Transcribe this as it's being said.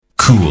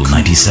Cool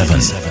 97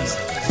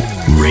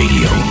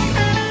 Radio.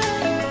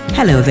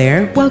 Hello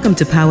there. Welcome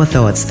to Power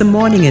Thoughts, the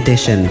morning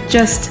edition.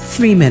 Just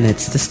 3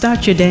 minutes to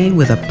start your day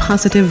with a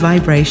positive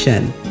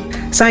vibration.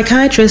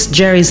 Psychiatrist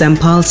Jerry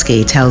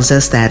Zampolsky tells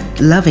us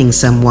that loving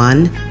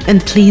someone and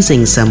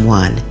pleasing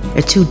someone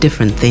are two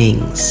different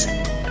things.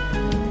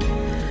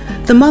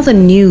 The mother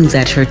knew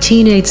that her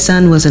teenage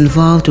son was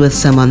involved with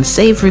some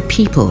unsavory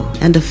people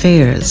and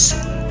affairs.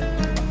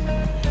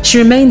 She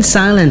remained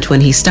silent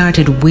when he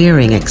started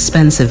wearing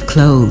expensive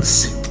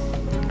clothes.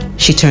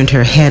 She turned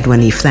her head when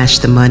he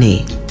flashed the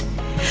money.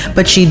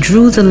 But she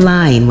drew the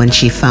line when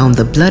she found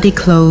the bloody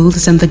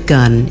clothes and the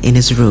gun in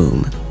his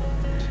room.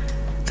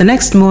 The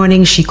next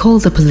morning, she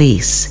called the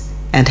police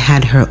and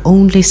had her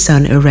only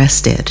son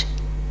arrested.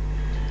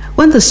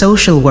 When the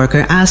social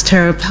worker asked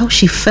her how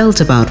she felt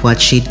about what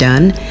she'd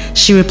done,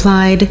 she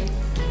replied,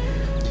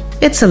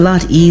 "It's a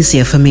lot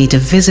easier for me to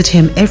visit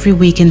him every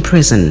week in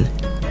prison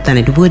than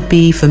it would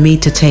be for me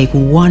to take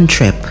one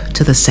trip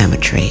to the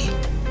cemetery."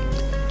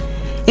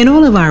 In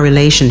all of our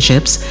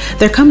relationships,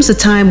 there comes a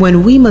time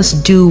when we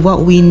must do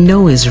what we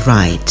know is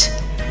right.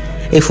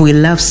 If we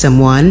love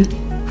someone,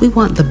 we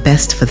want the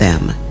best for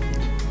them.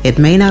 It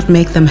may not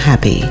make them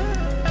happy.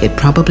 It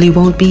probably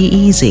won't be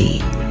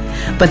easy.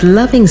 But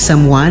loving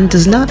someone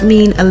does not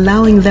mean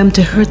allowing them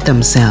to hurt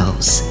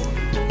themselves.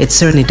 It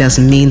certainly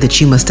doesn't mean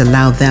that you must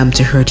allow them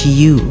to hurt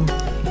you.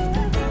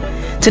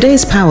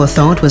 Today's Power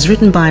Thought was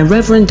written by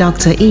Reverend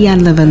Dr. Ian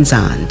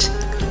Levanzant.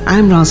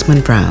 I'm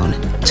Rosamond Brown.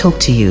 Talk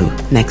to you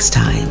next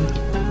time.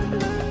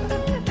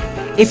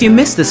 If you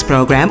missed this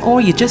program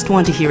or you just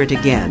want to hear it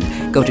again,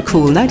 go to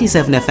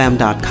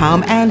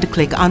cool97fm.com and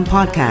click on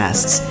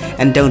podcasts.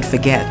 And don't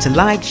forget to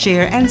like,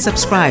 share, and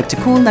subscribe to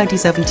Cool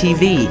 97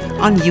 TV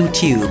on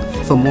YouTube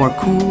for more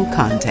cool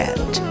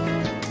content.